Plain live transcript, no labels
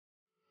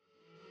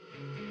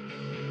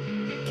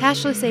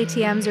Cashless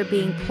ATMs are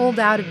being pulled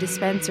out of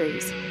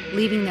dispensaries,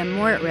 leaving them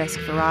more at risk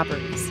for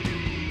robberies.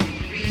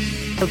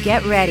 So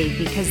get ready,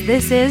 because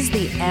this is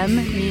the M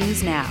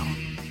News Now.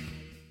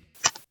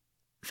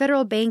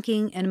 Federal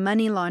banking and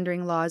money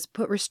laundering laws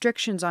put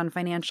restrictions on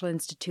financial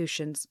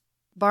institutions,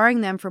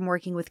 barring them from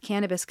working with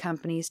cannabis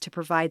companies to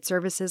provide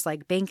services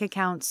like bank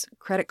accounts,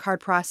 credit card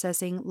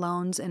processing,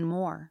 loans, and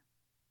more.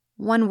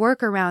 One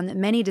workaround that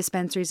many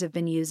dispensaries have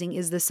been using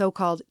is the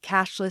so-called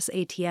cashless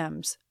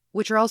ATMs,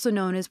 which are also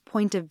known as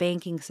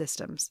point-of-banking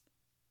systems.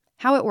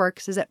 How it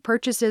works is that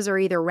purchases are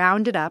either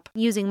rounded up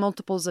using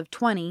multiples of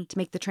 20 to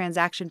make the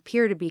transaction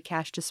appear to be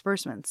cash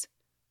disbursements,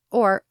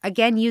 or,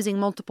 again using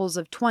multiples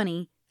of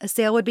 20, a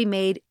sale would be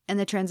made and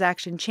the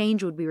transaction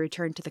change would be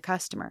returned to the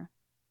customer.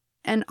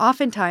 And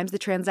oftentimes the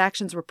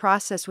transactions were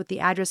processed with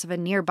the address of a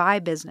nearby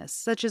business,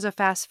 such as a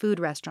fast food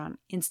restaurant,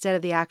 instead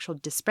of the actual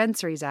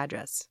dispensary's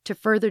address, to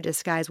further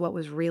disguise what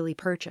was really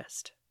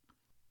purchased.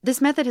 This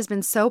method has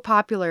been so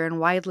popular and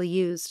widely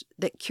used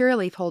that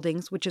Curaleaf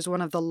Holdings, which is one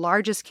of the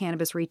largest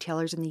cannabis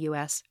retailers in the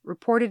U.S.,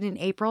 reported in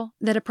April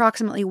that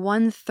approximately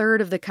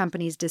 1/3 of the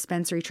company's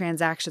dispensary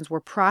transactions were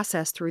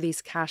processed through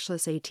these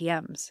cashless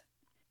ATMs.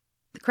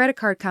 The credit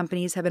card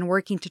companies have been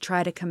working to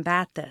try to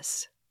combat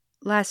this.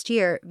 Last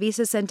year,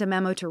 Visa sent a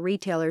memo to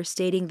retailers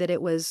stating that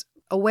it was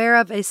aware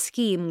of a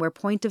scheme where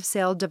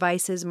point-of-sale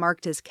devices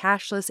marked as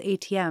cashless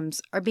ATMs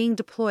are being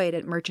deployed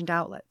at merchant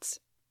outlets.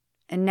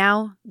 And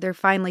now they're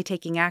finally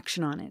taking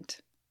action on it.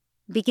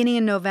 Beginning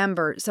in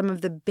November, some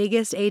of the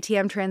biggest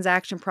ATM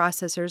transaction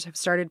processors have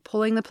started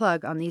pulling the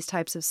plug on these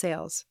types of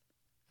sales.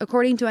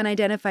 According to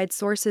unidentified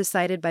sources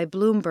cited by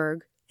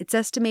Bloomberg, it's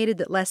estimated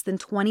that less than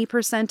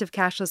 20% of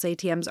cashless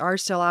ATMs are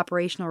still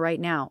operational right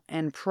now,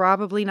 and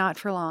probably not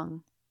for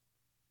long.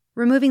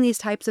 Removing these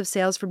types of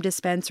sales from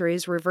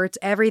dispensaries reverts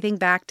everything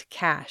back to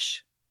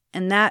cash,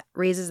 and that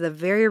raises the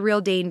very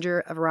real danger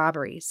of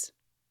robberies.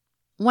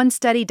 One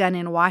study done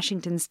in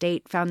Washington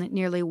state found that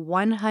nearly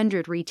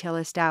 100 retail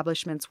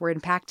establishments were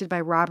impacted by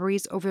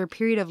robberies over a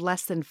period of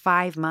less than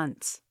 5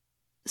 months.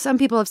 Some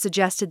people have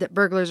suggested that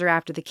burglars are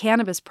after the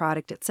cannabis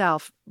product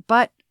itself,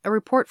 but a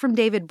report from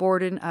David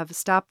Borden of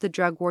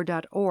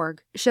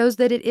StopTheDrugWar.org shows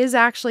that it is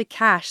actually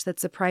cash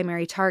that's the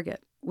primary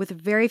target, with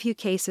very few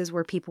cases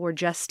where people were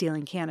just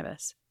stealing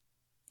cannabis.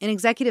 An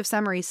executive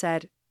summary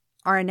said,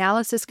 "Our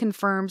analysis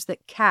confirms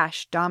that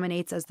cash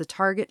dominates as the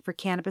target for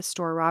cannabis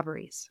store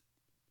robberies."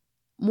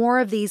 More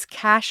of these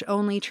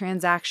cash-only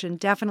transactions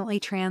definitely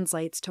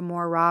translates to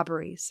more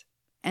robberies,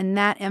 and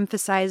that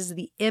emphasizes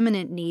the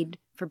imminent need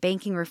for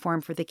banking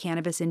reform for the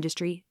cannabis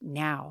industry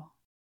now.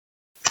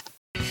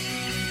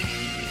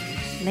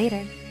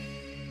 Later.